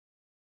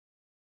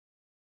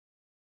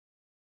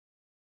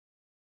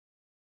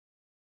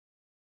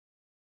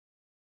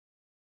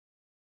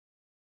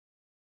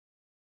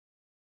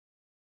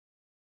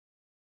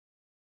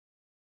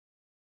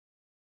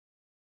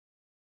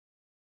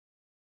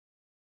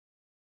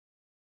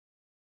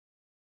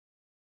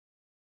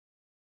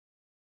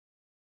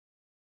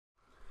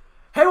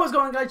what's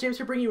going on, guys? James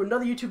here bringing you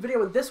another YouTube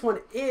video, and this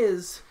one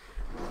is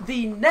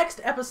the next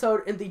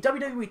episode in the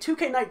WWE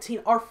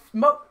 2K19,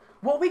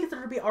 what we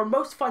consider to be our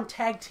most fun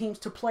tag teams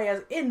to play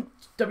as in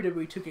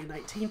WWE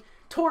 2K19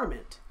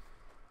 tournament.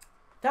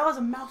 That was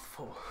a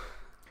mouthful.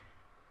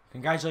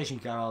 Congratulations,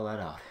 you got all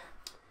that out.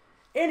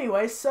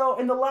 Anyway, so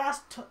in the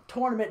last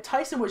tournament,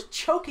 Tyson was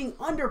choking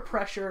under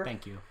pressure.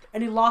 Thank you.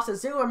 And he lost to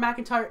Ziggler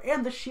McIntyre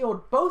and The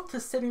Shield, both to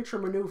signature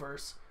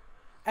maneuvers.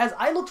 As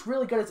I looked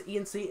really good as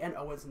ENC and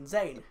Owens and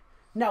Zayn.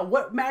 Now,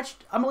 what match...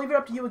 I'm going to leave it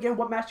up to you again.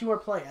 What match do you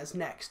want to play as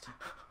next?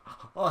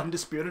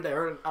 Undisputed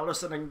Era,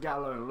 Anderson and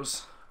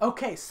Gallows.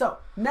 Okay, so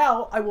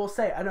now I will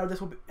say, I know this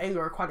will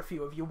anger quite a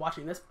few of you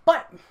watching this,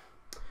 but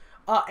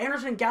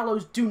Anderson and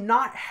Gallows do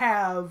not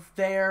have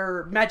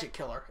their magic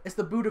killer. It's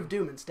the Boot of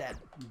Doom instead.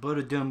 Boot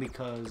of Doom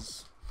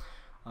because...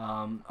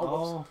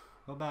 go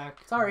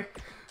back. Sorry.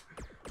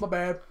 My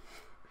bad.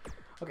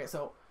 Okay,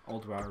 so...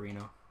 Old Raw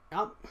Arena.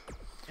 Yep.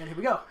 And here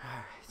we go.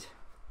 Alright.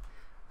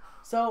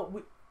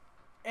 So,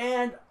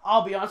 and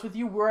I'll be honest with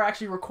you, we're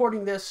actually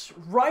recording this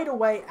right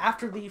away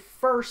after the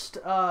first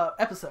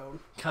episode.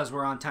 Because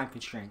we're on time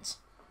constraints.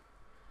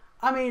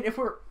 I mean, if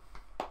we're...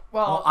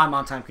 Well, I'm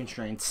on time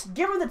constraints.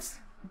 Given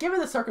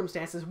the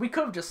circumstances, we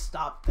could have just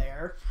stopped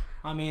there.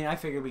 I mean, I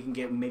figured we can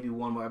get maybe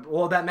one more.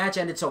 Well, that match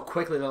ended so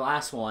quickly, the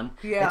last one.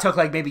 Yeah. It took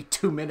like maybe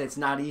 2 minutes,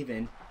 not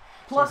even.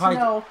 Plus, so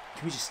no.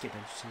 Can we just skip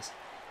it?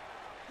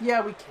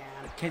 Yeah, we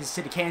can. Kansas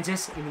City,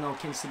 Kansas, even though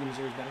Kansas City,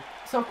 Missouri is better.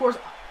 So, of course,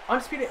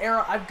 Undisputed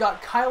Era, I've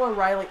got Kyle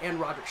O'Reilly and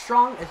Roderick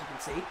Strong, as you can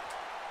see.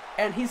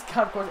 And he's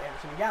got, of course,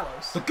 Anderson and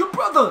Gallows. The Good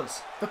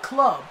Brothers! The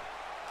Club.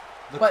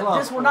 But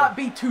this will not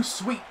be too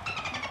sweet.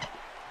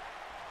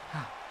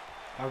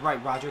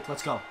 Alright, Roderick,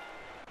 let's go.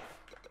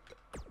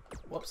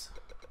 Whoops.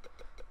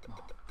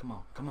 Come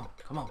on.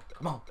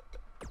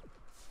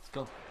 Let's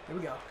go. Here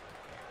we go.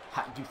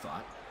 How you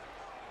thought?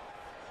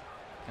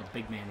 Got a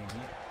big man in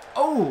here.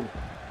 Oh!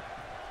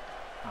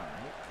 Alright.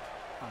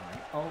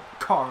 Oh,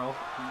 Carl.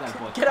 That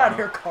boy, Get out of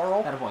here,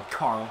 Carl. That boy,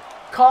 Carl.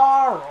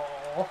 Carl.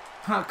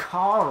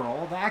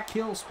 Carl, that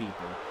kills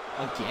people.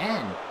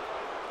 Again.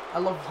 I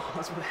love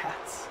Laws with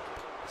hats.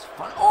 It's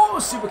fun. Oh,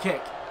 super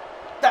kick.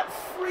 That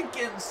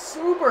freaking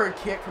super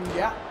kick from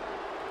Yap.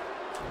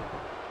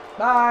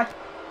 Bye.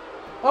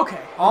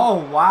 Okay.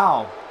 Oh,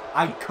 wow.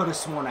 I could have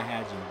sworn I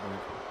had you, but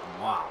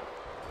wow.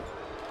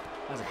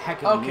 That was a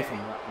heck of a knee from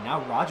now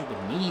Roger with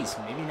knees.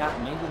 Maybe not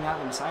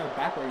the Messiah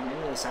backward,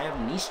 maybe the Messiah of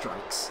knee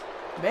strikes.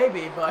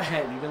 Maybe, but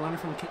Hey, you been learning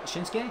from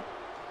Shinsuke?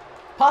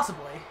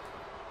 Possibly.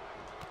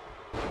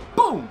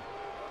 Boom!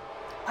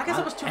 I guess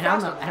it was too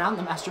fast. And I'm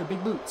the master of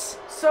big boots.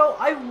 So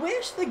I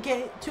wish the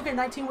game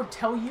 2K19 would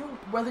tell you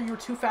whether you're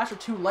too fast or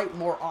too light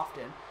more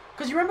often.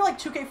 Because you remember like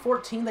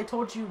 2K14, they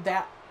told you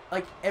that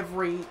like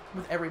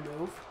with every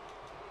move.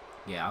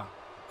 Yeah.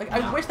 Like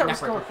I wish that was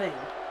still a thing.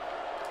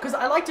 Because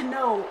I like to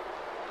know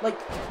like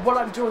what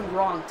I'm doing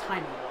wrong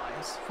timing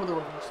wise for the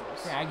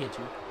reversals. Yeah, I get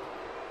you.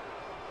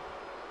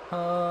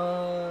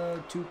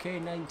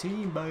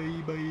 2K19,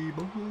 baby.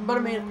 But I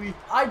mean,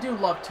 I do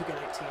love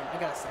 2K19. I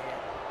gotta say it.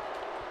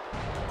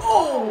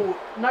 Oh,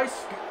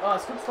 nice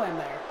scoop slam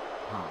there.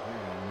 Oh,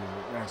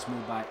 nice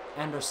move by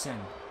Anderson.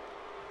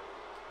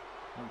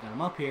 I got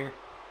him up here.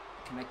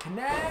 Can I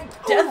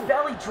connect? Death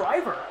Valley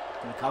Driver.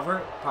 Gonna cover.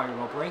 Probably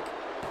rope break.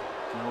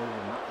 No,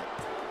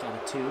 got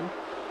a 2.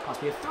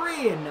 Possibly a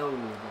 3, and no,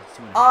 that's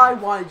 2.5. I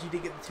wanted you to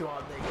get the 2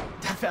 on the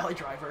Death Valley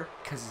Driver.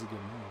 Because it's a good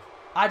move.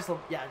 I just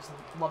love the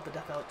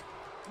Death Valley.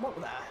 What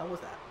the hell was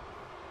that?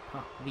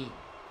 Huh, B.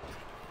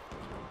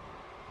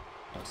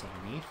 Ducks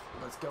underneath.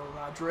 Let's go,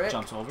 Roderick.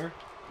 Jumps over.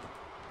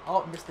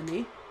 Oh, missed the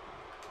knee.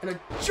 And a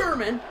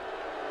German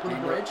with a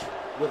bridge.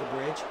 With a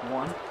bridge.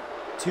 1,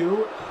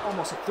 2,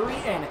 almost a 3,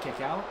 and a kick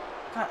out.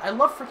 God, I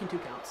love freaking 2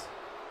 counts.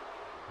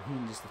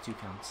 Just the 2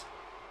 counts.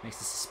 Makes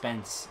the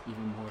suspense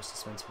even more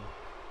suspenseful.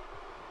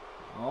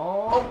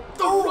 Oh,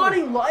 the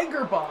running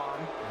Liger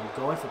bomb. I'm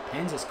going for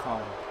pins, as Carl.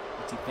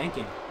 What's he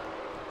thinking?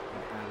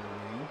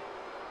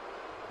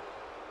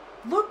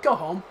 Luke, go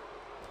home.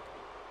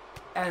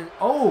 And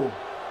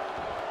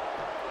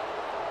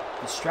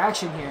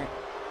distraction here.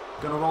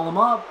 Gonna roll him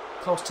up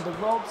close to the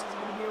ropes.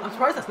 I'm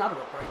surprised that's not a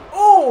rope break.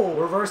 Oh,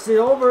 reverse it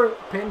over.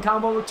 Pin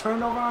combo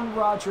return over on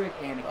Roderick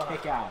and a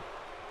kick out.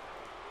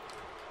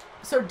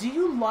 So do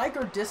you like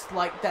or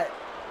dislike that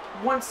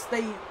once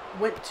they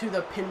went to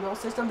the pinwheel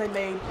system, they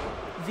made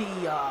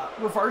the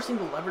reversing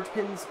the leverage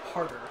pins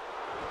harder?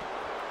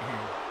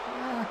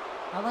 Yeah,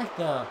 I like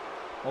the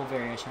old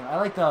variation. I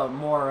like the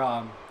more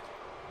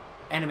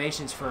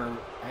animations for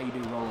how you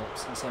do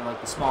roll-ups instead of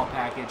like the small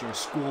package or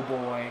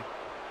schoolboy.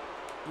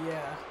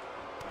 Yeah.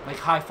 Like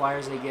high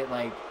flyers, they get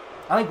like.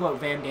 I like what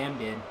Van Dam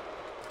did.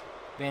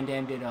 Van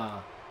Dam did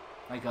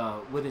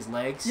with his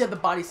legs. Yeah, the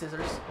body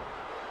scissors.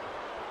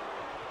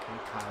 Okay,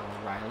 Kyle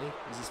O'Reilly.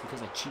 Is this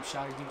because I cheap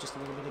shotted you just a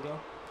little bit ago?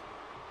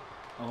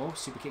 Oh,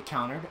 super kick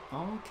countered.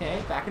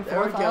 Okay, back and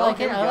forth. I like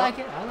it.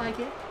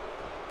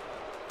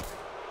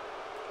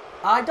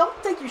 I don't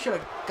think you should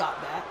have got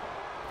that.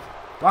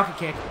 Rocket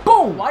kick.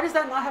 Boom! Why does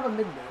that not have a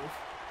mid move?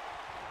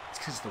 It's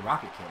because it's the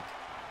rocket kick.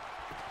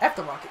 F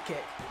the rocket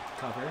kick.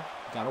 Cover.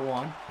 Got a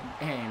 1.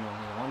 And only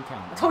a 1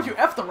 count. I told you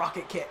F the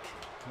rocket kick.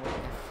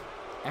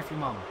 F your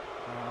mama.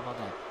 How about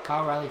that?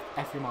 Kyle O'Reilly,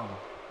 F your mama.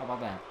 How about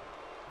that?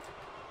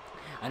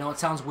 I know it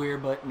sounds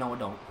weird, but no, it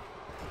don't.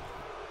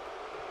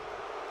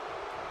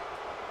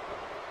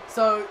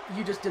 So,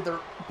 you just did the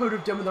boot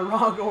of doom in the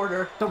wrong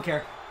order. Don't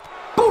care.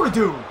 Boot of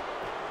doom!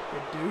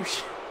 You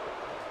douche.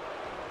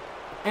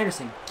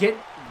 Anderson, get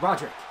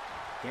Roderick.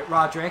 Get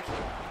Roderick.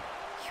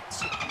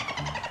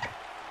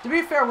 To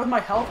be fair, with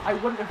my health, I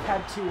wouldn't have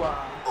had to,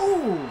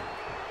 Ooh!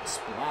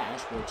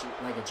 Splash, which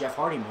like a Jeff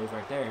Hardy move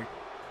right there.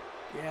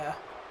 Yeah.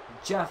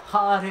 Jeff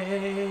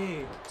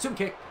Hardy! Super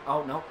kick.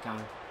 Oh, no,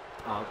 counter.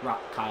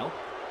 Kyle.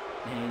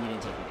 And you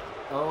didn't take me down.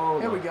 Oh,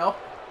 here we go.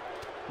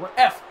 What?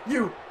 F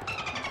you!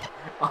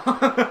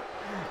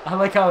 I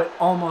like how it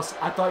almost...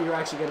 I thought you were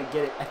actually going to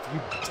get it F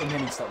you, and then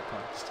he still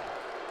punched.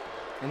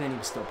 And then he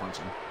was still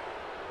punching.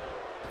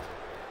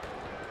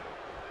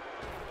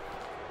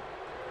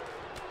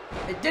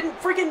 It didn't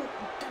freaking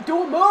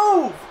do a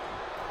move!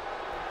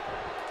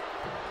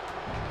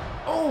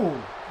 Oh!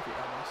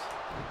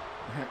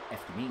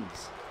 F the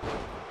knees.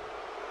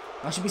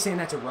 I should be saying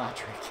that to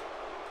Roderick.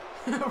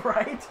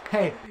 Right?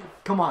 Hey,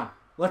 come on.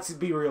 Let's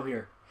be real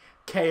here.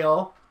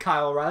 KO.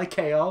 Kyle O'Reilly.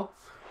 KO.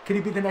 Could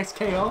he be the next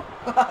KO?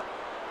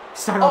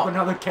 Start up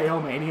another KO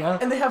Mania.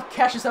 And they have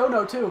Cassius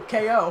Ohno too.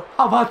 KO.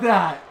 How about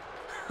that?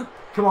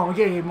 Come on, we're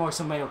getting more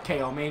some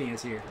KO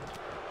Manias here.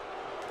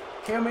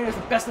 KO Mania is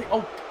the best thing.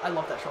 Oh, I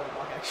love that shoulder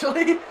block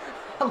actually.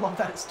 I love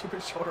that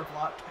stupid shoulder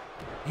block.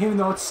 Even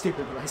though it's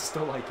stupid, but I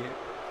still like it.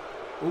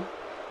 Ooh.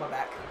 My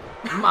back.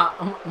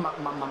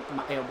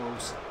 my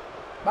elbows.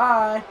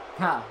 Bye.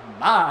 Ha,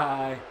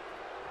 bye.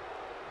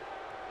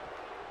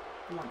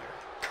 Wonder.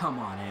 Come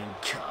on in,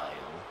 Kyle.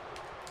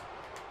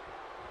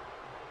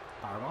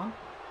 Powerbomb?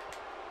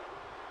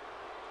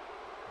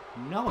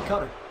 No, a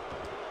cutter.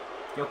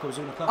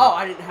 Yokozuna cutter. Oh,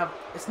 I didn't have...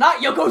 It's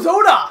not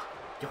Yokozuna!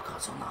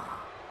 Yokozuna.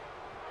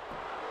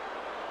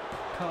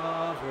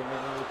 Cover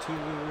to...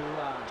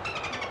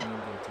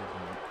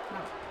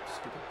 No,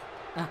 stupid.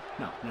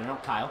 No,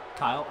 Kyle.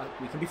 Kyle,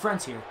 we can be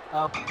friends here.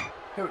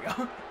 Here we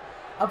go.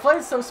 I'm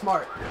playing so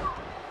smart.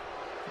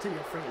 Until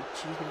you're freaking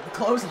cheese me with the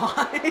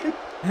clothesline.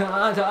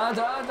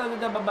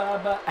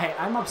 Hey,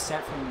 I'm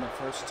upset from the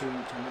first 2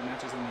 tournament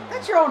matches.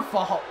 That's your own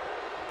fault.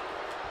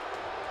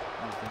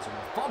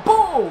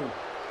 Boom!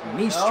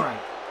 Knee strike.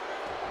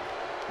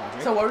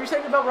 Roderick. So what were you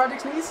saying about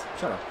Roderick's knees?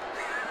 Shut up.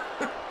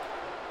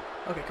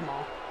 Okay, come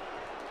on.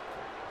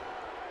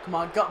 Come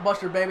on, gut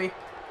buster, baby.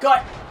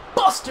 Gut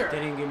buster! They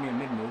didn't give me a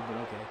mid move, but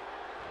okay.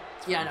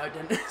 Yeah, no, it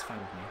didn't. It's fine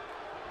with me.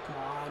 Come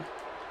on.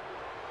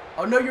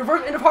 Oh no, you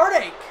reverse end of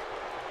heartache!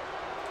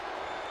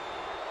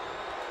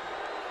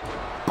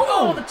 Boom!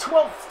 Oh, the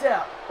 12th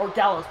step! Or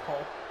gallows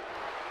pole.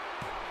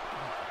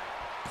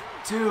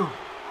 2.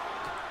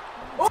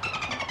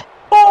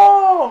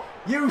 Oh!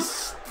 You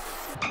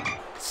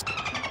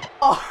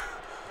Oh!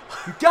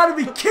 You gotta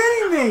be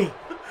kidding me!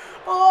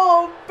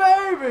 Oh,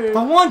 baby!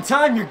 The one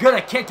time you're good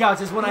at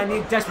kickouts is when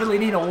I desperately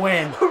need a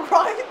win.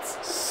 Right?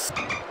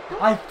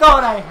 I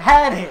thought I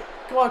had it!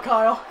 Come on,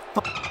 Kyle.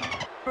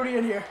 Rudy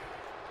in here.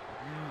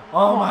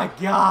 Oh my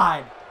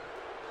god.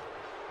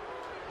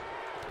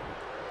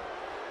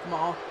 Come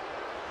on.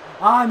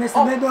 Ah, I missed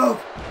the mid move.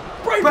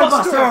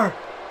 Brainbuster!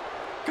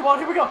 Come on,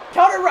 here we go.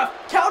 Counter, ref.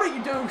 Counter,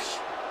 you douche.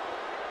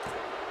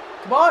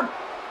 Come on.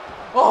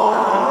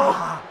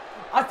 Oh!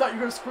 I thought you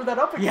were going to screw that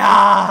up again.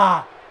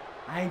 Yeah!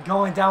 I ain't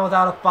going down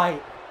without a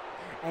fight.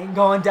 Ain't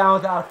going down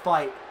without a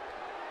fight.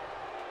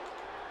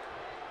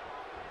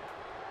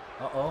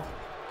 Uh-oh.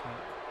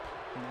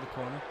 Into the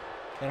corner.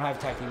 They don't have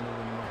tag team move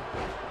anymore.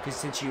 Because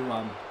since you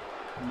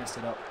messed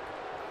it up.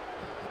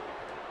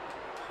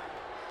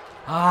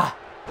 Ah!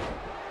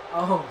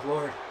 Oh,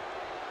 Lord.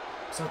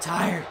 I'm so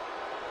tired.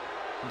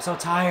 I'm so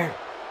tired.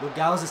 Luke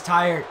Gallows is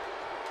tired.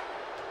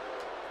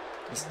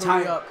 He's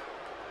tired. Up.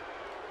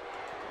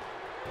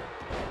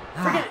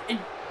 Freaking,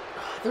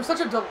 there's such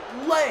a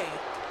delay.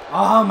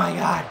 Oh my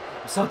god.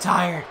 I'm so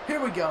tired.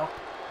 Here we go.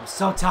 I'm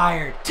so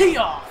tired. Tee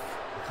off.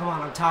 Come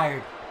on, I'm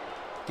tired.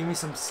 Give me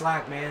some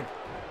slack, man.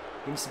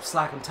 Give me some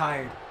slack. I'm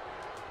tired.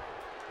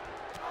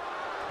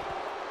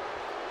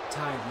 I'm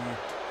tired, man.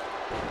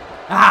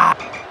 Ah!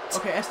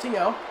 Okay,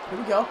 STO. Here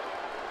we go.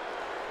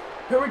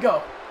 Here we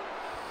go.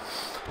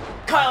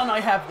 Kyle and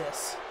I have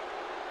this.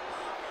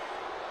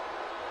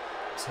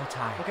 I'm so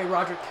tired. Okay,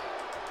 Roderick.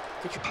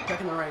 Get your back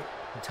in the ring.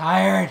 I'm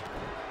tired.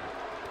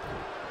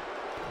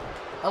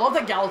 I love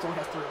that Gallows only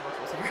has 3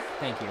 reversals here.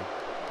 Thank you.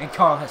 And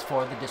Carl has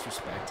 4, the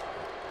disrespect.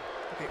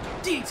 Okay,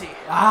 DDT.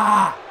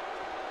 Ah!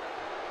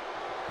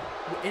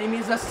 Any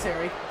means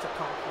necessary. Except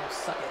Carl. Oh,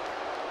 suck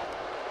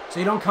it. So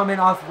you don't come in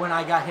off when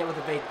I got hit with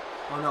a big...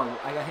 Oh no,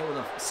 I got hit with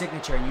a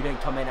signature and you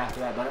didn't come in after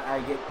that, but I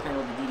get hit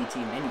with the DDT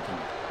and then you come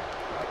in.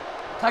 Right.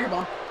 Tiger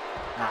Bomb.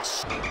 Ah,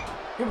 shit.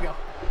 Here we go.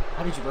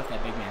 How did you lift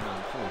that big man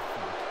up? Holy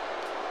fuck.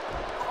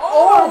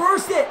 Oh, I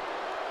reversed it!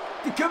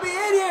 It could be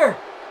in here!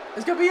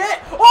 It's gonna be it!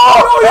 Oh,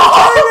 no, you're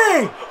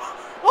kidding me!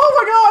 Oh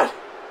my god!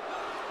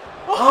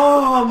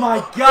 Oh my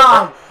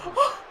god!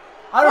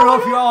 I don't know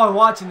if you all are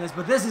watching this,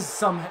 but this is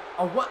some...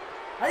 what?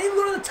 I didn't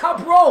even go to the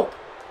top rope.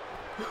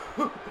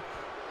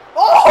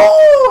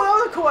 Oh, that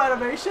was a cool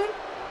animation.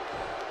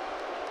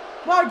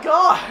 My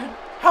God.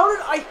 How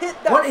did I hit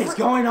that? What is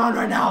going on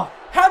right now?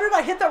 How did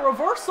I hit that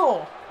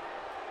reversal?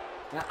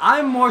 Now,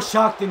 I'm more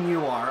shocked than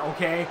you are,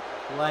 okay?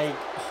 Like,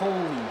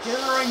 holy shit. Get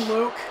in the ring,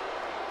 Luke.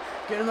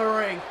 Get in the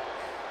ring.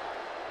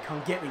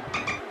 Come get me.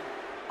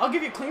 I'll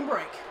give you a clean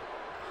break.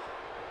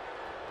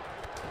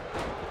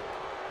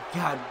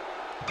 God,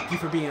 thank you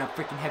for being a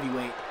freaking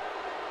heavyweight.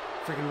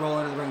 Freaking roll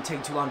into the ring,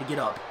 taking too long to get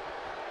up.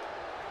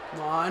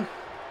 Come on.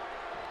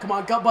 Come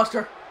on,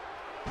 Gutbuster.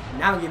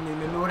 Now give me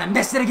when I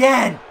missed it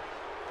again.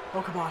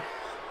 Oh, come on.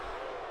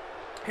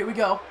 Here we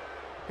go.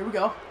 Here we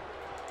go.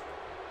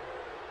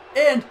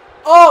 End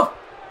of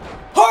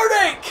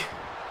Heartache!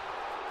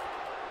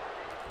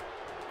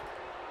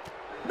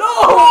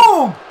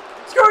 No! Boom!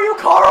 Screw you,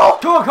 Carl!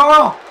 Come on,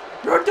 Carl!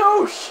 You're a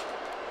douche!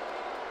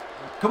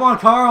 Come on,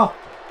 Carl!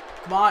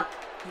 Come on.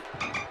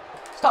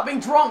 Stop being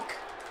drunk.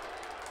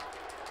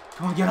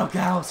 Come on, get up,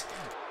 Gallows.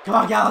 Come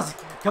on, Gallows.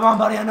 Come on,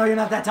 buddy. I know you're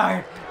not that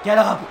tired. Get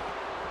up.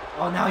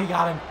 Oh, now you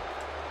got him.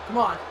 Come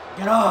on.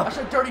 Get up. I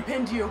should have dirty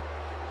pinned you.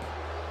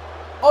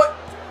 Oh,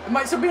 it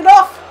might still be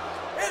enough.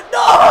 No!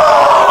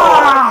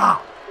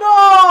 Ah!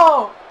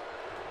 No!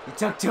 You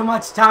took too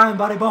much time,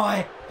 buddy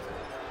boy.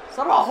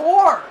 Son of a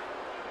whore.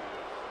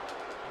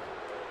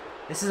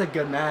 This is a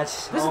good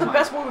match. This is the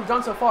best one we've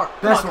done so far.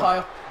 Best Come one.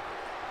 on, Kyle.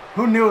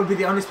 Who knew it would be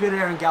the Undisputed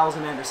Era and Gallows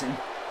and Anderson?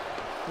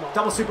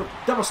 Double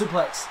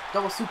suplex.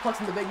 Double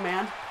suplexing the big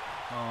man.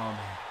 Oh, man.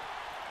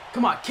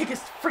 Come on, kick his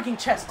freaking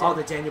chest in. Oh,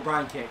 the Daniel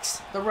Bryan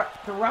kicks. The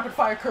rapid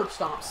fire curb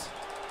stomps.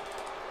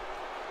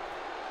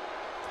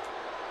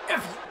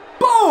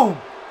 Boom!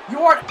 You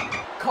are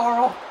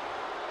Carl.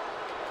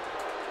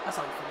 That's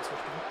how you freaking switch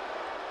game.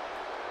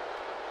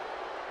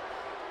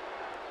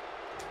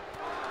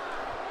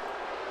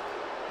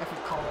 F you,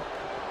 Carl.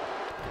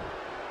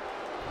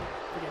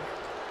 Forget it.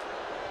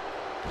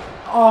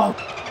 Oh,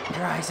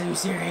 Christ, are you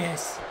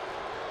serious?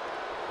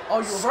 Oh,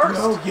 you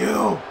reversed. Screw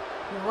you.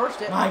 You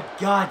reversed it. My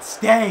God,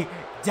 stay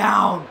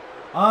down.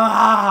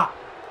 Ah!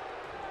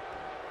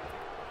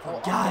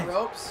 Oh, God. off the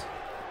ropes.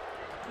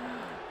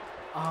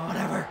 Oh,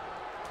 whatever.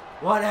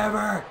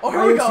 Whatever. Oh, here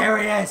are we you go.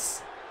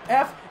 serious?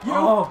 F you.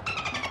 Oh.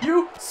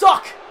 You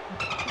suck.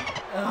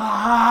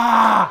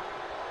 Ah!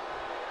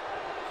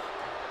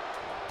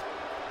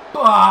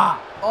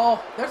 Ah!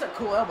 Oh, there's a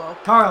cool elbow.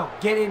 Carl,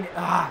 get in.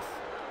 Ah!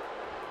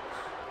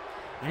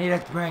 I need a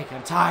break.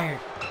 I'm tired.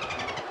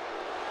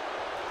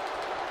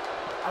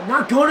 I'm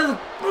not going to the...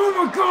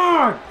 Oh my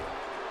God!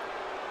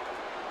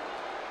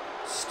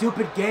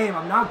 Stupid game.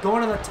 I'm not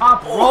going to the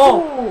top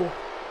rope.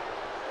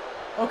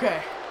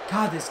 Okay.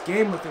 God, this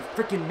game with the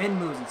freaking min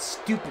moves is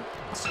stupid.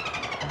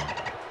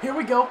 Here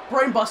we go.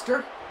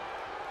 Brainbuster.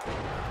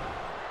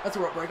 That's a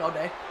rope break all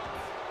day.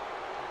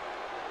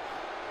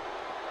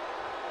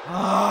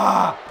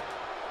 Ah!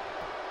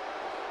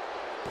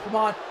 Come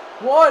on.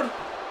 One.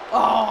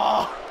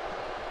 Oh.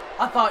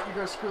 I thought you were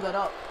going to screw that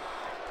up.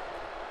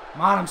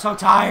 Come on, I'm so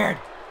tired.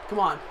 Come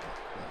on.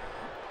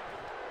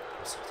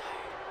 I'm so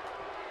tired.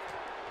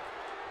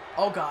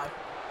 Oh, God.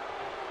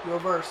 You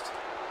reversed.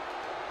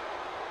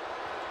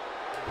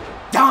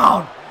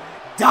 Down!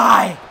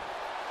 Die!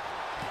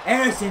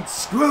 Anderson,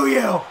 screw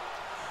you!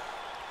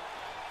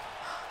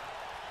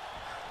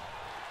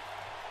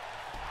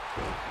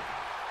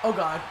 Oh,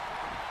 God.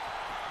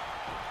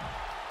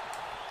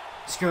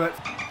 Screw it.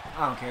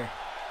 I don't care.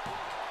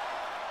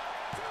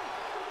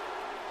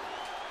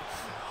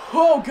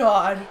 Oh,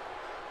 God.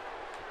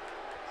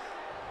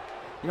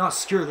 You know what?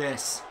 Screw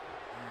this.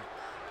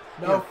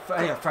 No.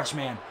 I need a fresh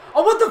man.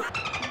 Oh, what the...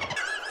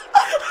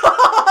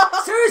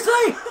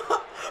 Seriously?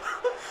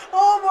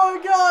 Oh, my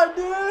God,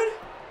 dude.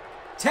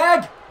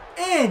 Tag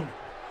in!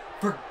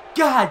 For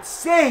God's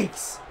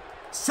sakes!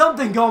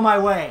 Something go my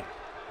way.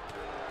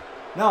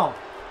 No.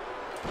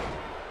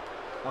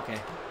 Okay.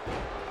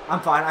 I'm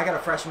fine. I got a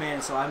fresh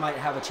man, so I might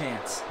have a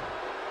chance.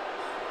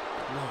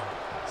 No.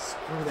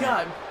 Screw that.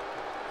 God.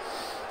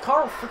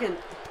 Carl freaking...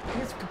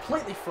 He's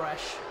completely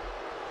fresh.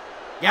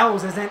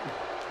 Gallows isn't.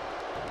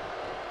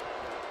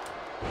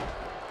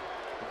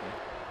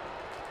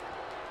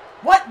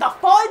 What the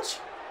fudge?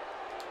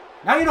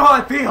 Now you know how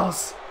it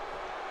feels.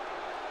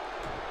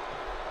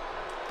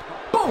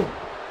 Boom!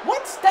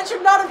 What? That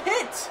should not have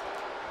hit.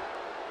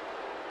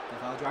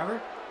 Death Valley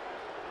Driver?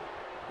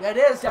 Yeah, it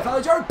is. Death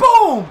Valley Driver,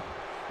 boom!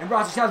 And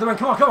Roger's out of the ring.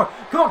 Come on, come on.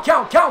 Come on,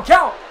 count, count,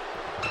 count!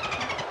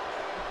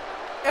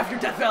 F your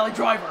Death Valley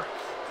Driver.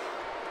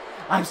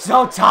 I'm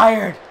so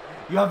tired.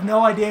 You have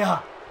no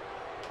idea.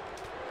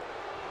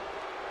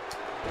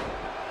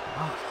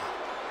 Oh,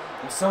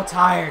 I'm so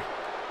tired.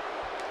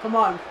 Come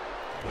on.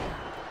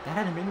 That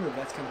had a min move.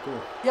 That's kind of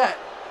cool. Yeah.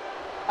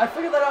 I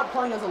figured that out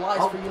playing as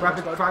Elias for you.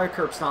 Rapid fire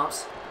curb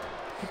stomps.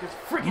 Kick his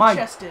freaking My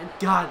chest in.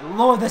 God,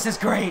 Lord, this is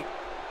great.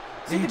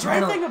 See, the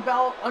great thing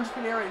about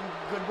Undisputed Era and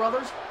Good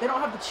Brothers, they don't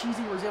have the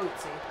cheesy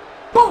resiliency.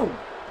 Boom!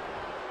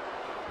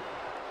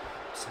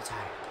 I'm so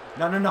tired.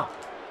 No, no, no.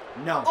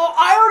 No. Oh,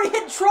 I already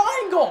hit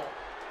triangle!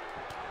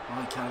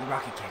 Oh, he countered the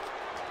rocket kick.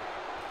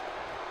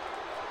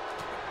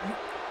 You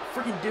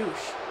freaking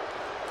douche.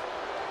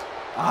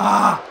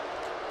 Ah!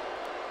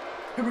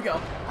 Here we go.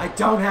 I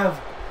don't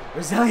have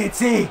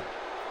resiliency.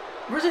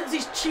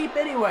 Resiliency's cheap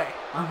anyway.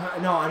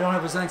 No, I don't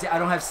have resiliency. I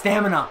don't have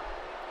stamina.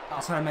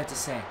 That's what I meant to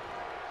say.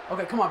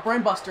 Okay, come on,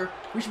 brain buster.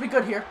 We should be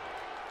good here.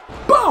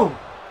 Boom!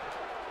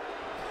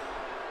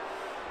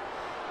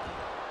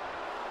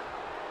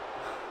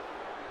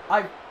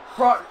 I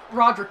brought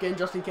Roderick in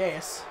just in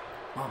case.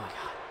 Oh my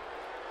god.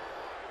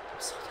 I'm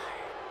so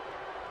tired.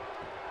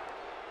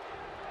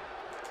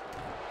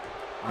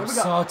 I'm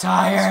so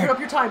tired. Screw up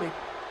your timing.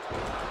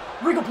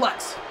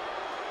 Regoplex.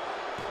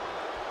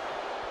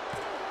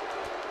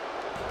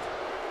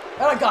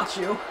 And I got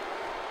you.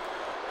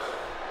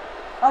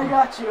 I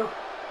got you.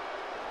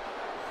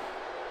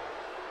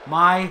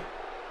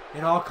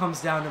 It all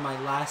comes down to my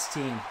last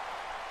team.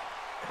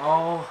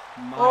 Oh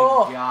my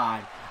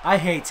god. I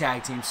hate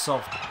tag teams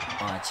so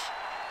much.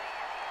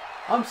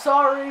 I'm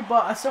sorry,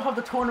 but I still have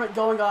the tournament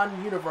going on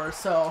in Universe,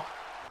 so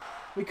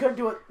we couldn't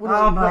do it with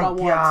Oh my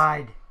one-on-ones.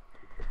 god.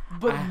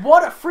 But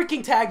what a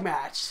freaking tag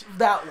match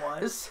that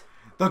was.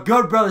 The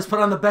Good Brothers put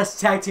on the best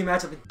tag team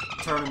match of the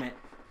tournament.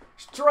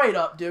 Straight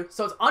up, dude.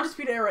 So it's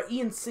Undisputed Era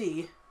E and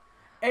C.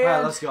 And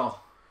alright, let's go.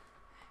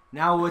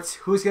 Now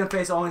who's gonna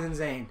face Owens and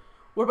Zayn?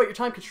 What about your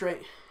time constraint?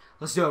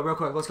 Let's do it real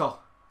quick. Let's go.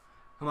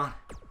 Come on.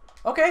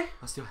 Okay.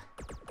 Let's do it.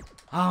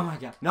 Oh my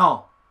god.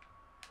 No.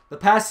 The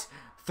past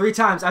 3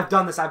 times I've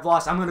done this, I've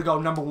lost. I'm gonna go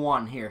number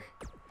 1 here.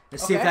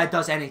 Let's see if that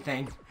does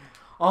anything.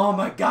 Oh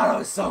my god, I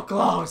was so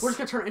close. We're just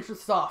gonna turn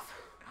entrances off.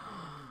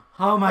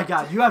 Oh my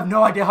god, you have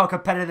no idea how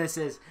competitive this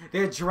is.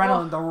 The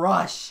adrenaline, the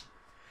rush.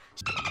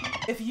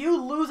 If you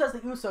lose as the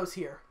Usos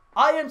here,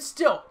 I am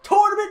still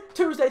Tournament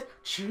Tuesdays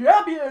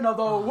champion of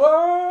the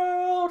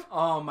world.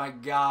 Oh my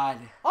god.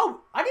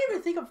 Oh, I didn't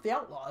even think of the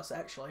Outlaws,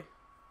 actually.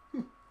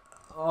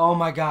 Oh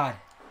my god.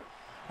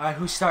 Alright,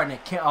 who's starting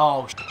it?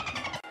 Oh,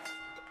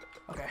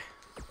 okay.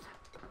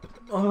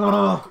 Go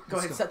Go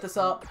ahead and set this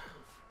up.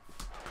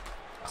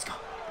 Let's go.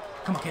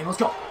 Come on, Kane, let's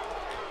go.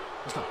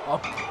 Let's go. Oh.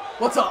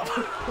 What's up?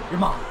 Your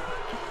mom.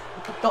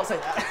 Don't say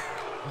that.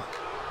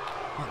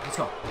 Come on, let's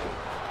go.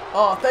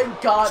 Oh,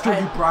 thank God. Screw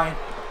you, Brian.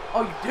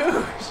 Oh, you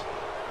douche.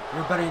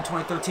 You're better in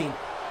 2013.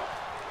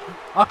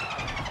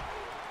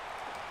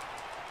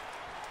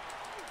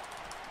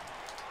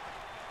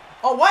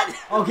 Oh, what?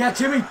 Oh, yeah,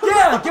 Jimmy.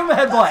 Yeah, give him a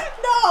headbutt.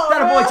 No.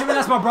 That a boy, Jimmy.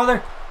 That's my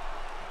brother.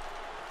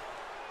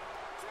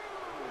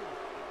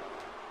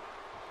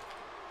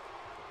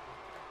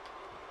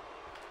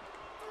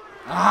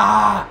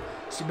 Ah,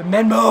 stupid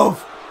men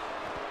move.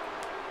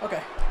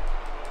 Okay.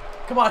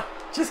 Come on.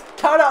 Just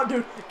count out,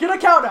 dude. Get a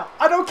count out.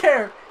 I don't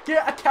care.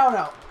 Get a count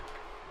out.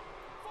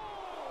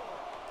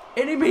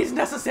 Any means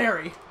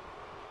necessary.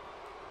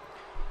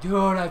 Dude,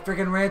 I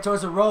freaking ran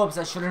towards the ropes.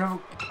 I should have never...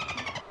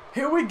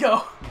 Here we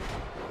go.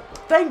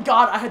 Thank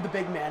God I had the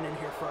big man in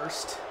here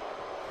first.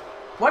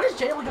 Why does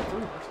Jay only have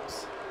 3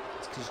 reversals?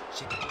 It's because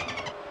Jay...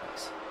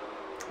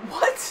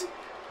 What?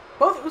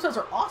 Both Usos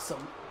are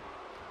awesome.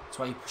 That's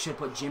why you should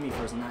put Jimmy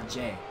first and not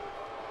Jay.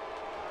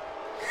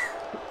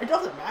 It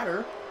doesn't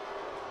matter.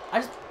 I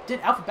just did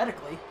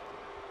alphabetically.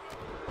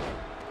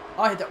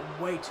 Oh, I hit that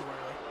way too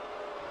early.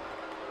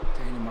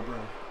 Taking in my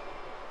brother.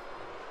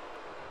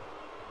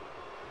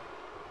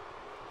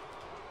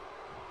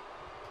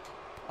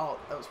 Oh,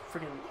 that was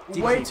freaking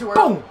DDT. way too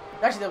early. Boom!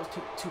 Actually, that was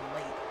too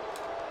late.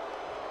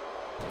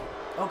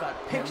 Oh God!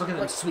 Yeah, look at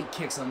them sweet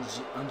kicks on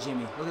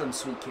Jimmy. Look at them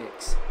sweet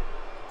kicks.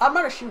 I'm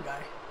not a shoe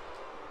guy.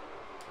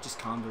 Just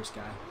Converse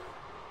guy.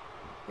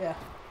 Yeah.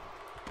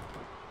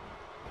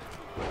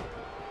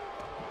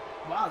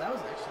 Wow, that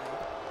was actually...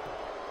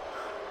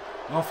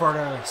 Go for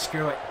it.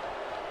 Screw it.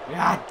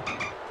 Yeah.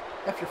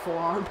 F your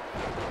forearm.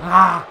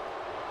 Ah.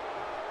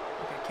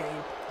 Okay,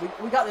 Kane.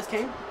 We got this,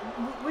 Kane.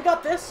 We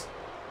got this.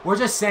 We're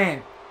just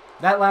saying,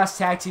 that last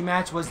tag team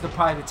match was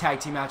probably the tag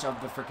team match of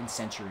the freaking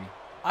century.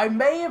 I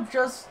may have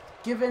just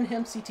given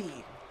him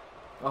CTE.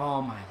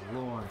 Oh my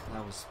lord,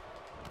 that was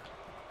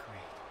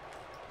great.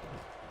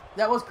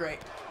 That was great.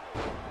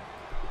 I'm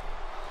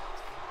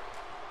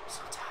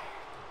so tired.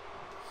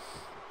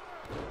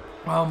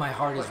 Oh, my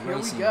heart is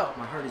racing. Here we go.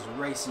 My heart is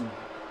racing.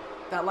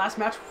 That last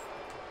match,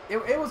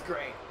 it was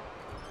great.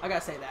 I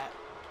gotta say that.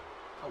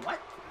 Oh, what?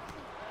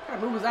 What kind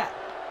of move was that?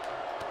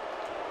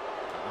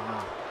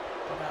 Oh,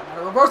 God,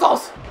 matter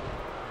reversals!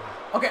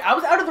 Okay, I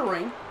was out of the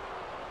ring,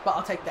 but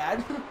I'll take that.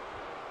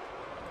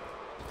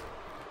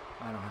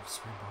 I don't have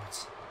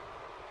springboards.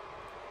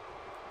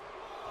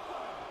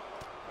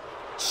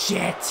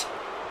 Shit!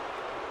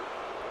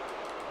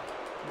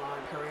 Come on,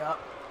 hurry up.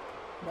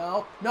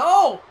 No.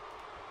 No!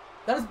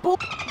 That is bull.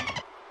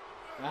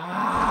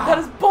 Ah. That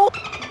is bull.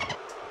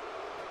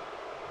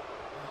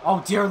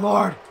 Oh, dear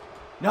lord.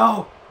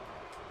 No!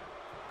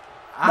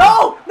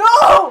 No!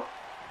 No!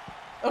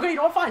 Okay, you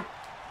know what? Fine.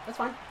 That's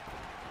fine.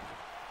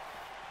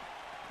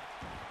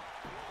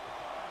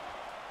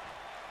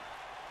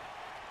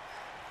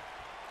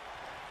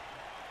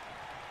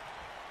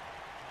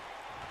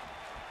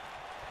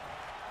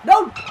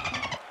 No!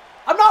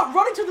 I'm not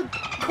running to the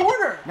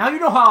corner. Now you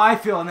know how I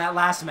feel in that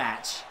last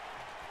match.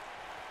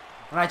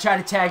 When I tried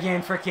to tag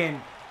in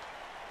frickin'...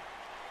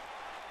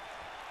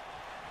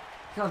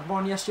 I was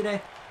born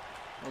yesterday?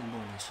 I was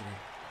born yesterday.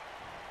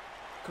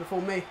 Could've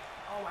fooled me.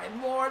 Oh my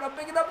lord, I'm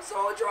picking up a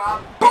solo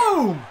drop.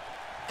 Boom!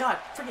 God,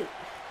 freaking...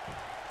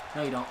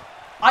 No, you don't.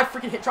 I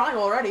freaking hit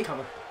triangle already.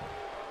 Cover.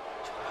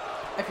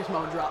 I just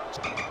mow and drop.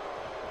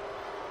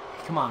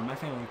 Come on, my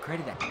family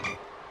created that.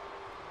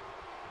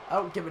 I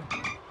don't give a...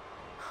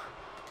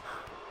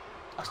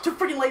 I was too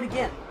freaking late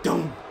again.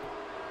 Doom!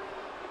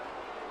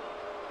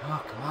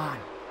 Oh, come on.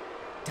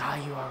 Die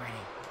you already.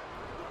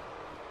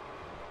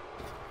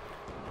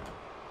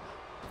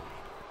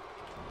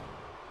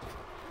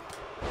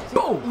 See,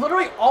 boom!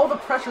 Literally all the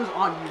pressure's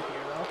on you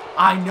here, though.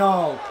 I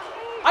know.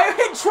 I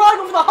hit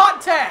triangle for the hot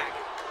tag!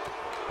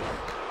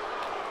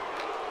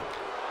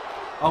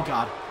 Oh,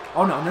 God.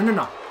 Oh, no, no, no,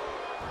 no.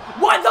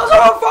 What? That was a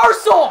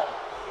reversal!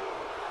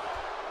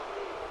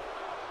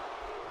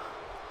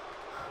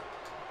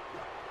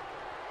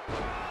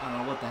 I don't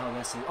know what the hell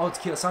this is. Oh, it's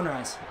Kill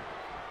Sunrise.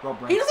 Rope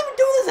break. He doesn't even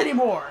do this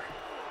anymore!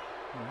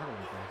 Oh, that rope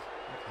break.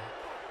 Okay.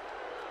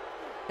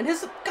 And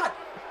his... God.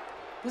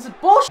 This is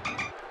bullshit.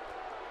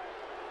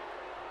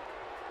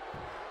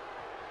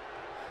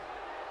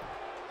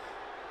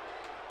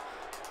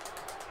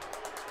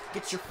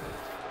 Get your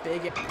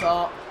big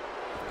up.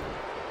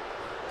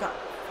 God.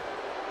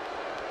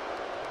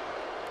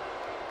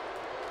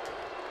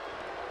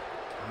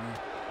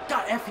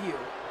 God, F you.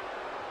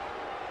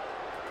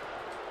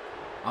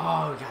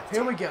 Oh, we got the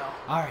Here we go.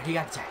 Alright, he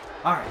got the tag.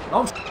 Alright.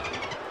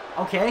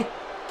 Oh, okay.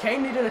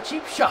 Kane needed a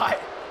cheap shot.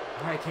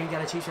 Alright, Kane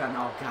got a cheap shot.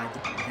 Oh, God.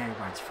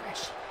 Everybody's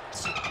fresh.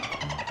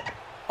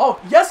 Oh,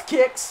 yes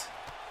kicks.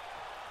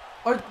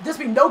 Or this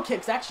be no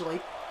kicks,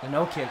 actually. The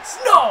no kicks.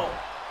 No!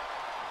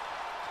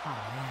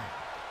 Oh, man.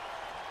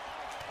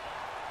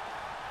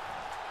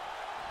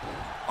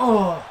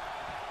 Oh!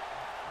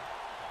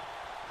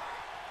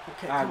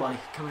 Okay, Alright, come buddy. on.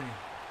 Come in.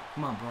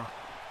 Come on, bro. I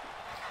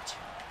got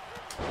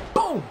you.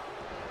 Boom!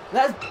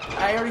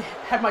 I already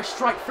had my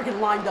strike freaking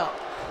lined up.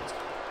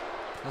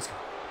 Let's go.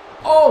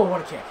 Oh,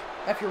 what a kick.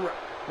 F your...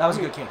 That was a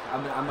good kick.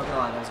 I'm not gonna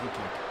lie, that was a good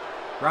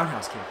kick.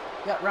 Roundhouse kick.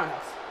 Yeah,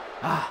 roundhouse.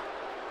 Ah.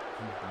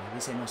 At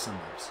least I know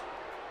sometimes.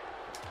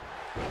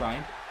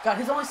 Brian? God,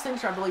 his only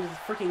signature, I believe, is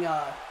freaking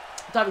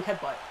diving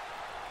headbutt.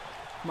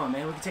 Come on,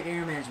 man. We can take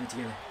air management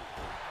together.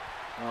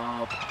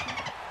 Oh.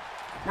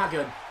 Not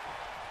good.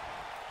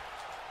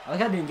 I like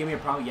how they didn't give me a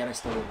problem yet. I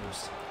still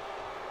reversed.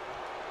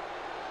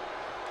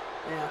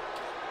 Yeah.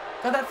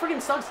 God, that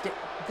freaking sucks.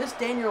 This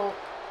Daniel,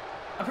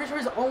 I'm pretty sure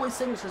his only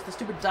signature is the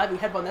stupid diving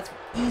headbutt, and that's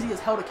easy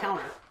as hell to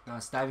counter. No,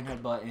 it's diving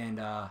headbutt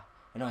and, I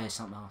know he has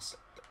something else.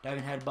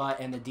 Diving headbutt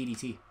and the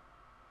DDT.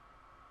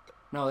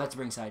 No, that's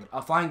ringside. A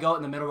flying goat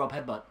in the middle rope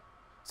headbutt.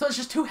 So it's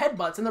just two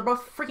headbutts, and they're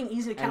both freaking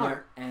easy to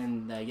counter.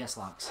 And yes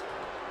locks.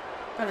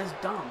 That is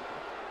dumb.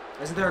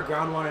 Isn't there a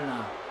ground one and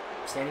a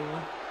standing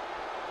one?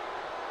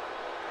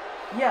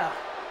 Yeah.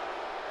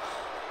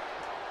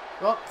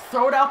 Well,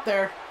 throw it out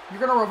there. You're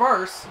gonna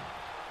reverse.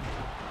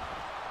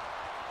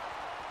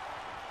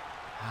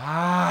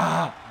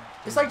 Ah!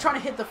 It's like trying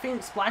to hit the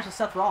Phoenix Splash of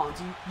Seth Rollins.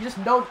 You just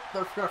know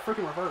they're gonna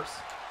freaking reverse.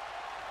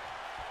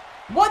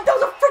 What? That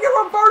was a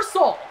freaking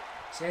reversal!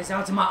 Say this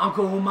out to my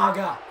Uncle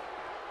Umaga.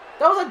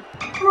 That was a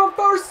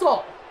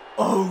reversal!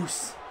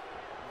 Os.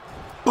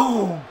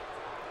 Boom!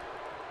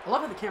 I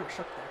love how the camera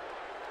shook there.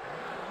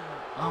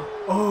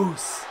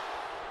 Os.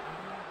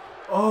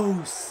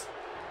 Os.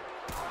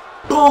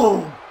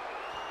 Boom!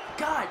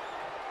 God!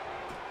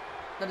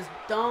 That is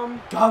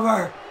dumb.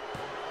 Cover!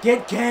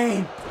 Get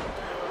Kane!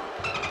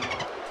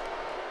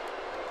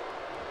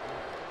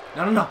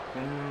 No, no, no.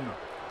 No, no, no, no.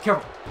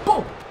 Careful.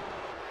 Boom!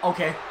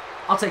 Okay.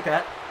 I'll take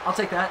that. I'll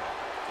take that.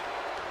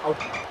 Oh.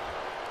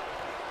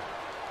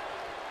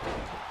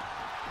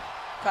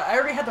 God, I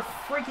already had the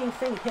freaking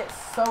thing hit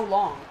so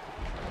long.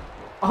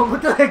 Oh,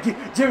 what the heck?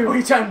 Jimmy, what are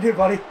you trying to do,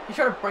 buddy? You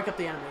try to break up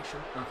the animation.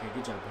 Okay,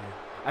 good job, buddy.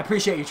 I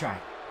appreciate you trying.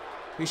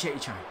 Appreciate you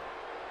trying.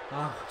 Oh,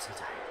 I'm so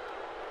tired.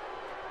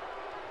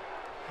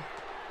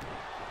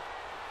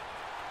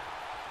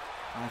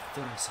 I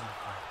thought I saw it.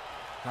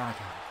 Thought I got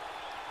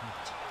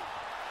it.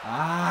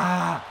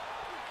 Ah!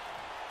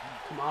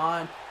 Come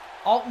on.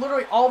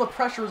 Literally all the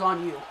pressure is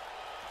on you.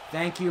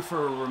 Thank you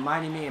for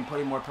reminding me and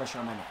putting more pressure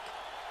on my neck.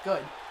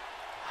 Good.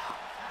 Oh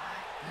my god.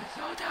 I'm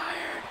so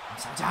tired. I'm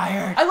so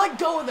tired. I let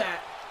go of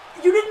that.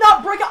 You did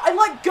not break out. I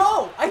let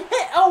go. I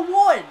hit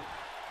L1.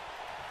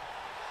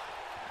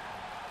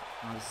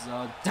 I'm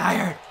so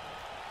tired.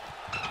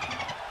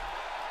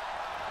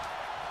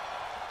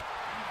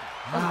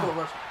 That's a cool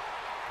reversal.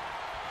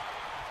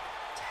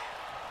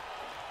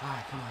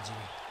 Alright, come on,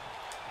 Jimmy.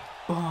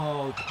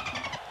 Oh.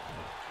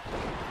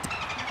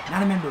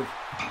 Not a mid move.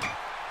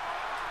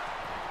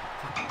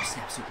 Fuck,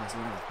 snap suplex,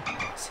 whatever.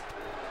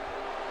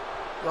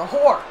 You're a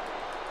whore.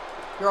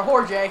 You're a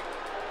whore, Jay.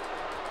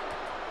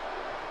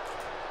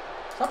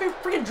 Stop being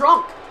freaking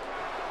drunk.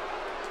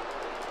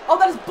 Oh,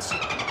 that is...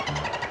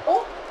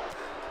 Oh.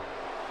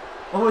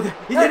 Oh,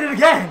 he did it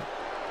again.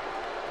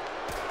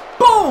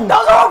 Boom! Boom!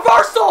 That was a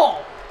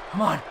reversal!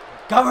 Come on.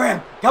 Cover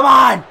him. Come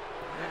on.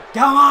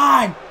 Come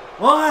on.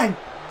 One.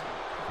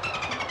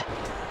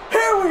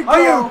 Here we go!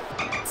 Are you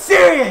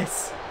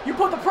serious? You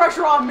put the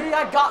pressure on me,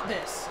 I got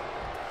this.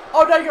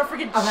 Oh, now you're gonna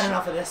freaking I've had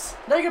enough of this.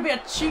 Now you're gonna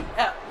be a cheat.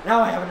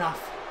 Now I have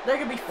enough. Now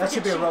you're gonna be freaking That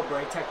should be a cheat. rope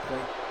break, technically.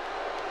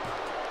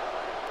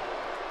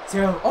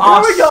 2.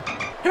 Oh, here we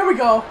go. Here we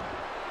go.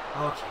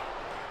 Okay.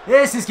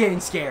 This is getting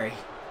scary.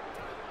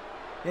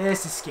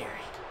 This is scary.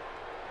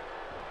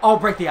 Oh,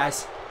 break the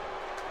ice.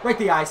 Break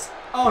the ice.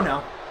 Oh,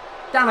 no.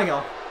 Down I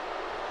go.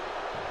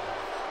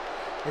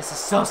 This is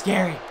so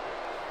scary.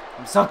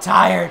 I'm so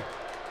tired.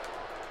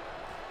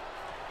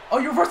 Oh,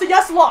 you reversed the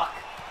yes lock.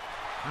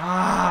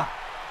 Ah.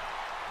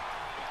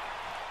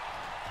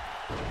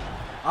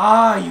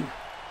 Ah, you.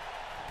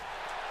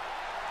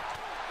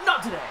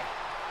 Not today.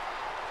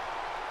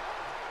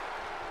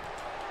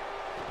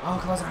 Oh,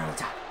 close on the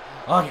top.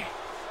 Okay.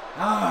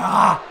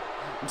 Ah.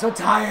 I'm so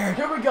tired.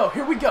 Here we go.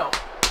 Here we go.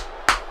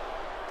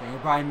 Daniel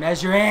Bryan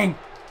measuring.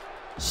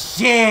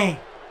 Shit.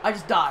 I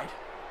just died.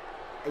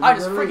 You I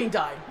just literally- freaking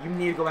died. You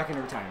need to go back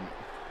into retirement.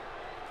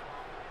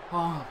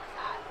 Oh my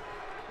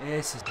god.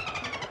 This is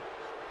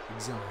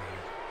exhilarating.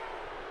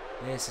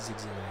 This is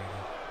exhilarating.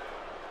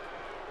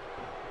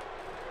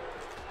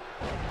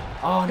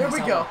 Oh, Here nice we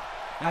elbow. go.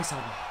 Nice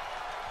elbow.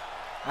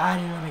 Ah,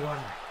 didn't let me go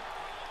anywhere.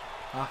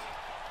 Okay.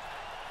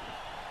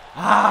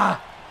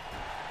 Ah!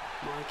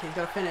 Come on, kid,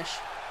 gotta finish.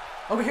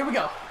 Okay, here we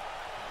go.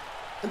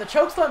 And the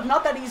choke slam's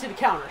not that easy to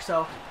counter,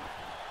 so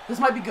this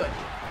might be good.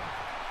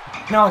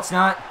 No, it's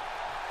not.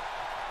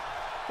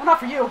 Well, not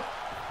for you.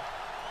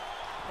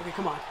 Okay,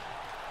 come on.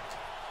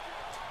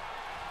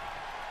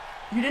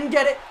 You didn't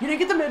get it. You didn't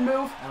get the mid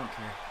move. I don't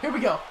care. Here we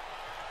go.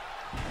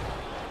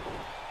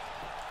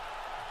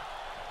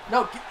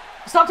 No,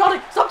 stop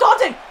taunting! Stop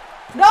taunting!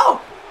 No!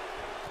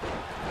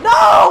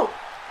 No!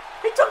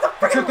 He took the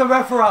I took the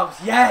freaking.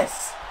 referrals.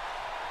 Yes.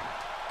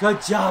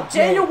 Good job,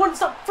 Jay. Daniel wouldn't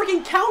stop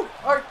freaking count.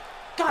 Or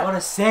God, What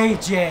a save,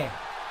 Jay.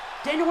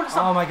 Daniel wouldn't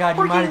stop. Oh my god,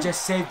 you might have freaking-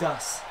 just saved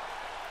us.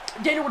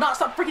 Daniel would not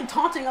stop freaking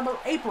taunting on the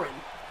apron.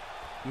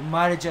 You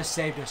might have just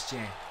saved us,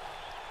 Jay.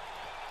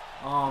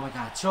 Oh my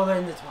god, shoulder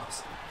in the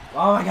 12s.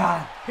 Oh my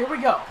god, Here we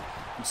go.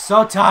 I'm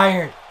so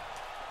tired.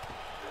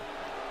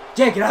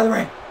 Jay, get out of the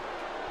ring.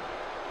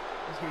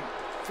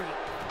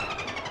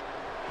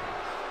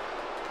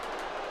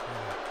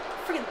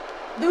 Freaking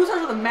losers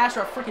are the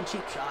master of freaking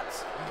cheap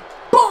shots.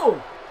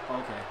 Boom.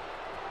 Okay.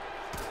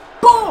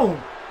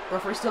 Boom.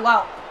 Referee's still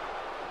out.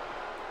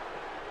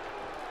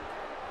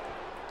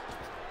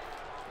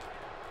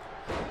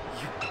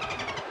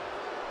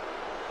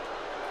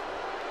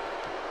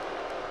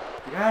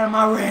 Get out of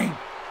my ring.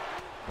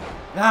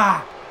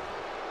 Ah.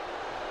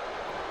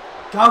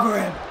 Cover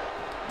him.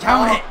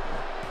 Count it.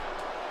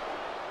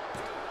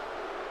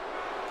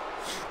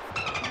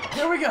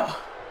 Here we go.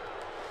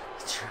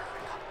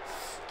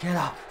 Get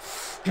up.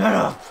 Get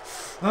up.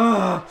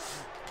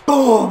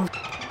 Boom.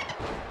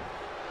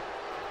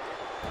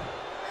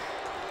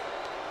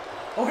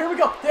 Oh, here we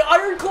go. The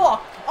Iron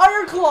Claw.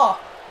 Iron Claw.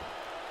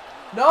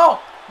 No.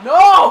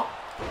 No.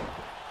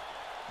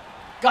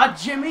 God,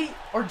 Jimmy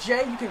or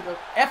Jay, you can go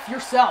F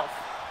yourself.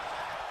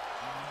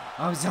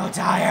 I'm so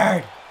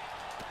tired.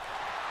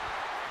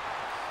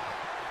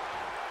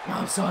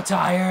 I'm so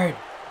tired.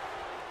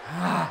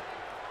 Ah.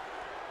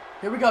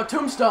 Here we go.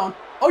 Tombstone.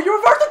 Oh, you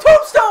reversed the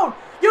tombstone.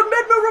 You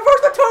mid-move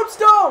reversed the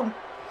tombstone.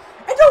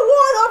 Into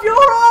one of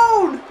your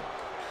own.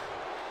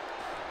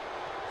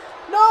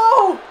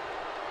 No.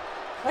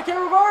 I can't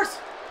reverse.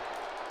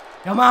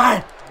 Come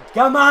on.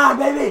 Come on,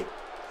 baby.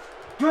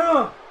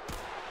 Boom.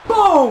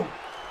 Boom.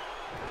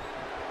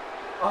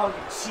 Oh,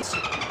 shit.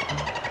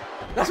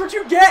 That's what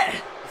you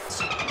get.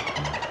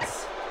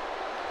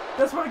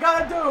 That's what I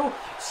gotta do.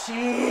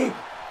 Cheap.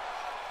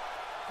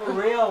 For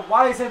real?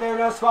 Why is there no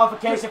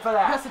disqualification for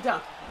that? Pass it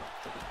down.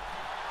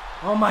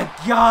 Oh my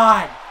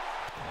god.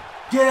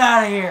 Get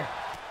out of here.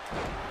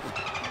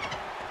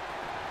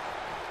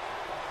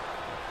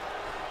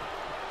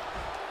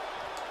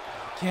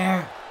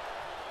 Care.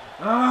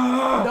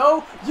 Ugh.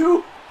 No,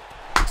 you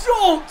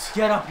don't.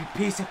 Get up, you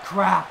piece of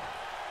crap.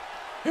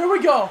 Here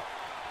we go.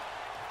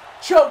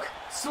 Choke,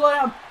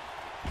 slam,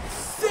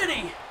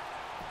 city.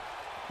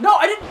 No,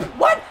 I didn't.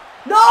 What?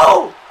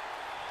 No!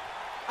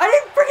 I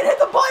didn't freaking hit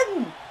the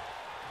button.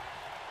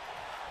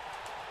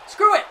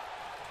 Screw it.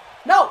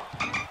 No.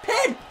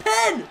 Pin,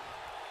 pin.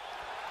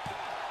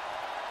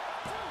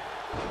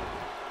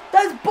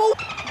 That's bull.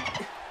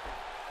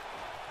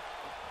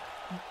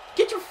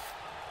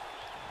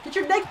 Get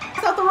your neck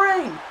out the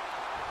ring.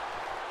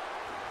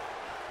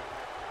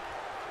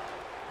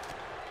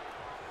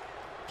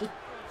 Just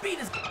beat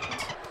his.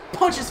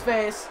 Punch his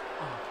face.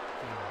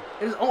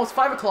 It is almost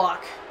 5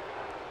 o'clock.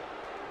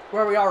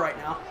 Where we are right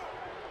now.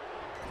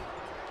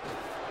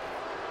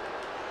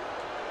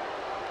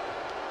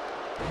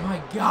 Oh my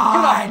Get off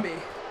god. me.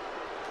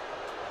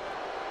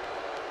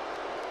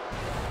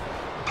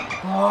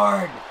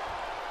 Lord.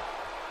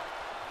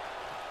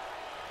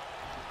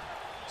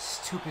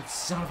 Stupid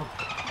son of a...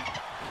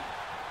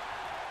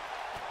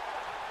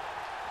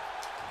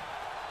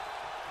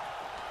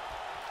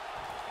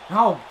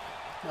 No.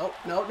 No,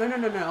 no, no, no,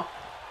 no, no.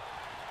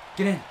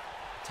 Get in.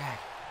 Tag.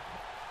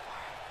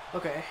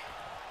 Okay.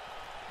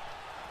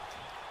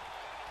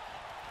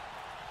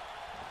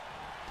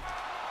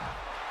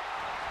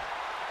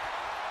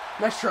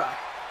 Nice try.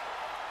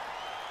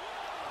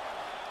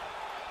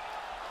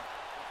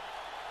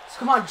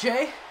 Come on,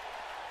 Jay.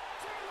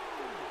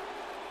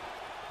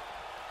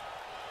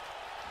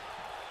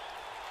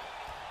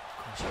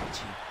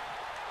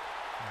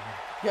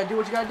 You gotta do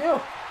what you gotta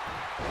do.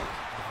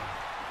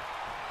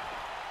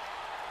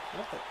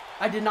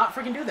 I did not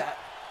freaking do that.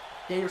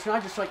 Anderson, I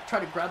just like tried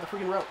to grab the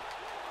freaking rope.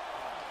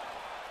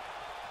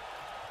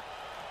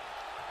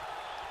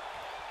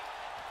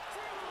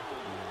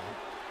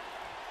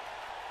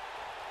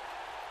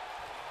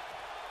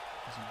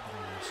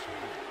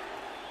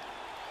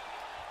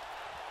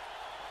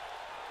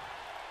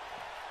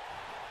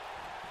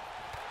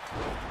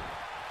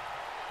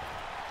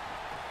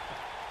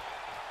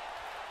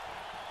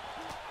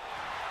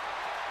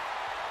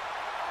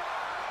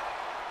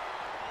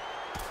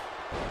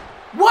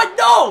 What?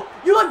 No!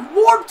 You like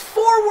warped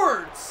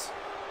forwards!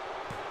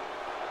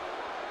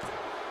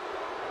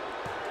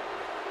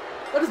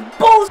 That is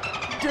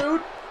bullshit,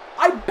 dude!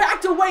 I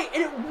backed away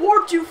and it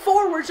warped you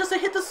forwards just to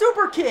hit the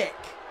super kick!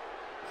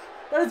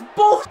 That is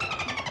bullshit!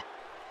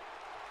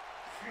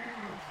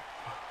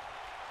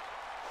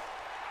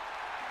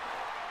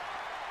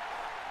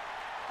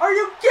 Are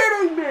you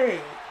kidding me?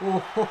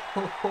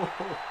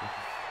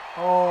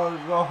 Oh,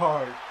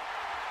 Lord.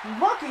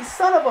 Lucky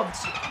son of a...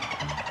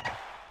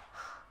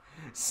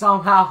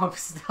 Somehow I'm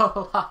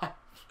still alive.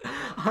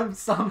 I'm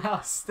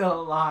somehow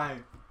still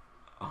alive.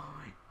 Oh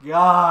my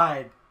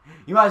god.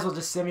 You might as well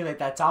just simulate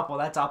that top one.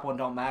 That top one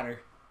don't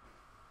matter.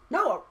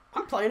 No,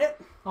 I'm playing it.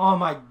 Oh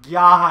my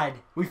god.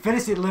 We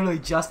finished it literally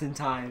just in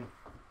time.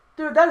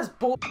 Dude, that is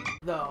bull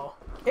though.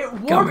 It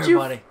warped Come here, you.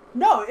 buddy.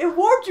 No, it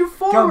warped you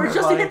forward here,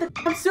 just buddy. to hit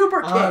the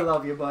super kick. I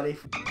love you, buddy.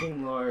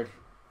 Fucking Lord.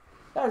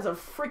 That is a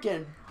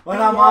freaking When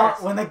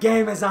BS. when the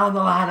game is on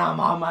the line, I'm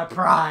on my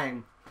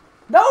prime.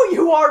 No,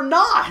 you are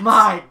not.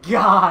 My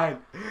god.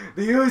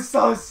 The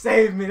Usos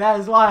saved me. That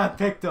is why I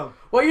picked them.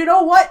 Well, you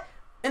know what?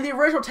 In the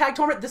original tag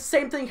tournament, the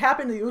same thing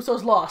happened. The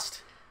Usos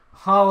lost.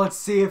 Oh, let's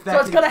see if that.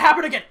 So it's gonna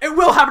happen again. It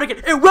will happen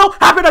again. It will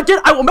happen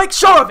again. I will make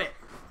sure of it.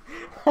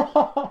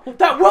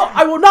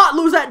 I will not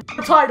lose that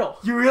title.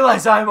 You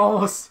realize I'm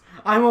almost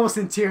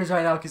in tears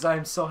right now because I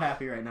am so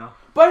happy right now.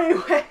 But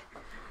anyway,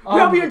 we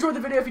hope you enjoyed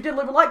the video. If you did,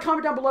 leave a like,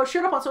 comment down below,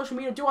 share it up on social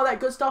media, do all that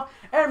good stuff.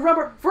 And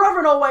remember, forever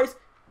and always,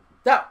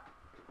 that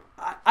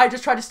I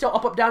just tried to steal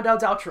Up Up Down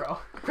Down's outro.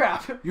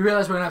 Crap. You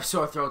realize we're gonna have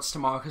sore throats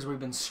tomorrow because we've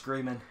been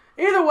screaming.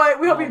 Either way,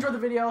 we hope you enjoyed the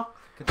video.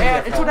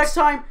 And until next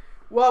time,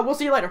 well, we'll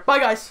see you later. Bye,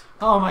 guys.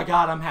 Oh my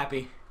god, I'm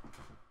happy.